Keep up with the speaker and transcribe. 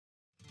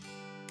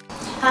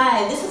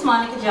Hi, this is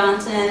Bonita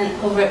Johnson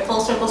over at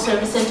Full Circle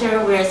Service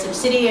Center. We're a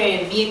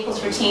subsidiary of Vehicles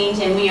for Change,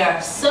 and we are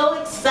so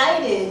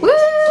excited. Woo!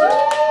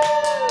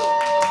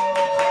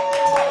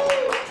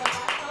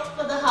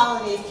 For the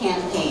Holidays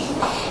campaign.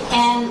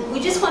 And we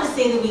just want to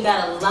say that we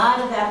got a lot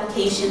of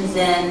applications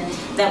in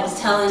that was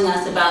telling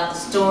us about the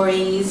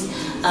stories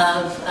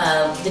of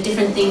the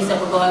different things that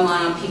were going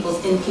on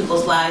in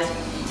people's lives,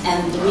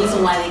 and the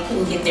reason why they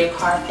couldn't get their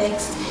car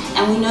fixed.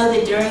 And we know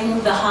that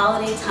during the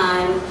holiday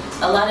time,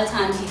 a lot of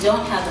times you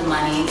don't have the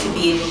money to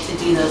be able to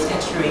do those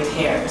extra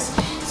repairs.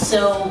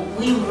 So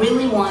we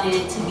really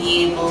wanted to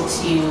be able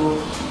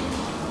to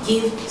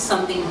give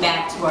something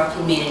back to our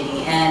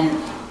community, and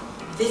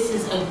this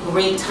is a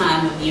great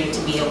time of year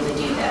to be able to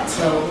do that.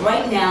 So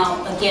right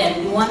now,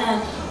 again, we want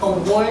to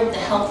award the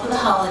Help for the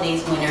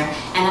Holidays winner,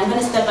 and I'm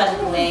going to step out of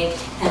the way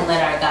and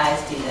let our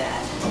guys do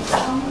that.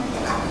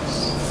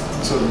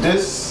 So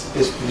this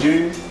is for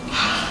you.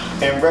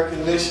 In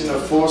recognition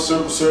of Full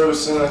Circle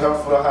Service Center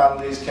Help for the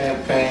Holidays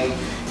campaign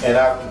and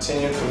our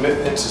continued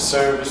commitment to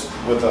service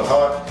with a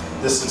heart,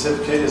 this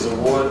certificate is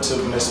awarded to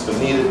Miss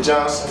Bonita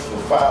Johnson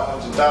for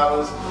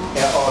 $500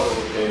 in auto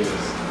repairs.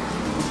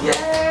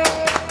 Yay!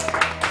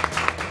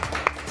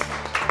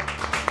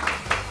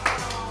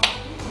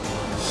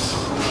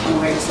 And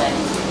we're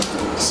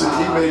excited. So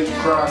he made you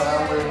cry, now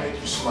I'm going to make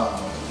you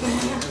smile.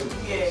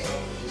 Yeah.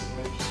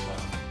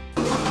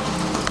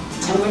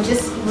 And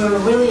we're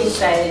really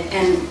excited,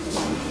 and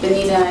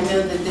Bonita, I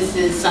know that this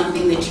is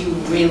something that you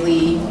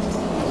really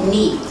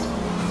need.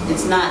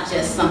 It's not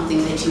just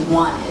something that you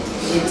wanted,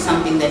 it's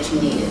something that you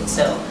needed.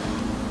 So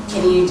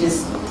can you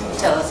just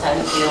tell us how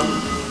you feel?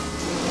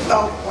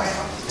 Oh,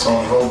 wow.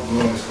 Tony, hold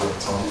balloons for it,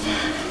 Tony.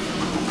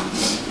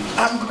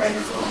 I'm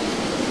grateful.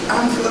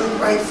 I'm really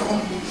grateful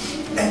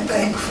and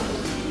thankful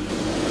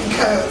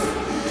because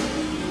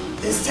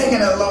it's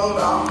taking a load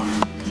off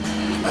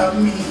of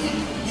me,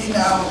 you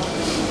know,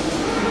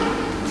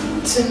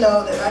 to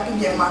know that I can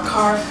get my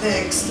car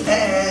fixed,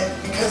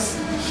 and because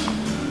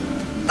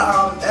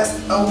that's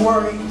a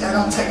worry that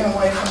I'm taking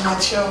away from my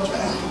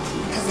children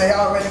because they're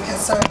already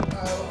concerned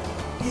about,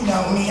 you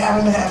know, me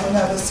having to have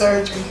another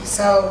surgery.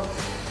 So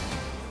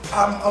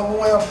I'm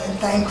overwhelmed and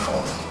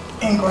thankful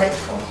and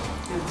grateful.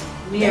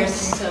 We are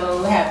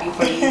so happy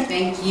for you.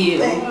 Thank you.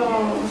 Thank you.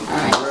 All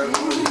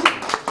right.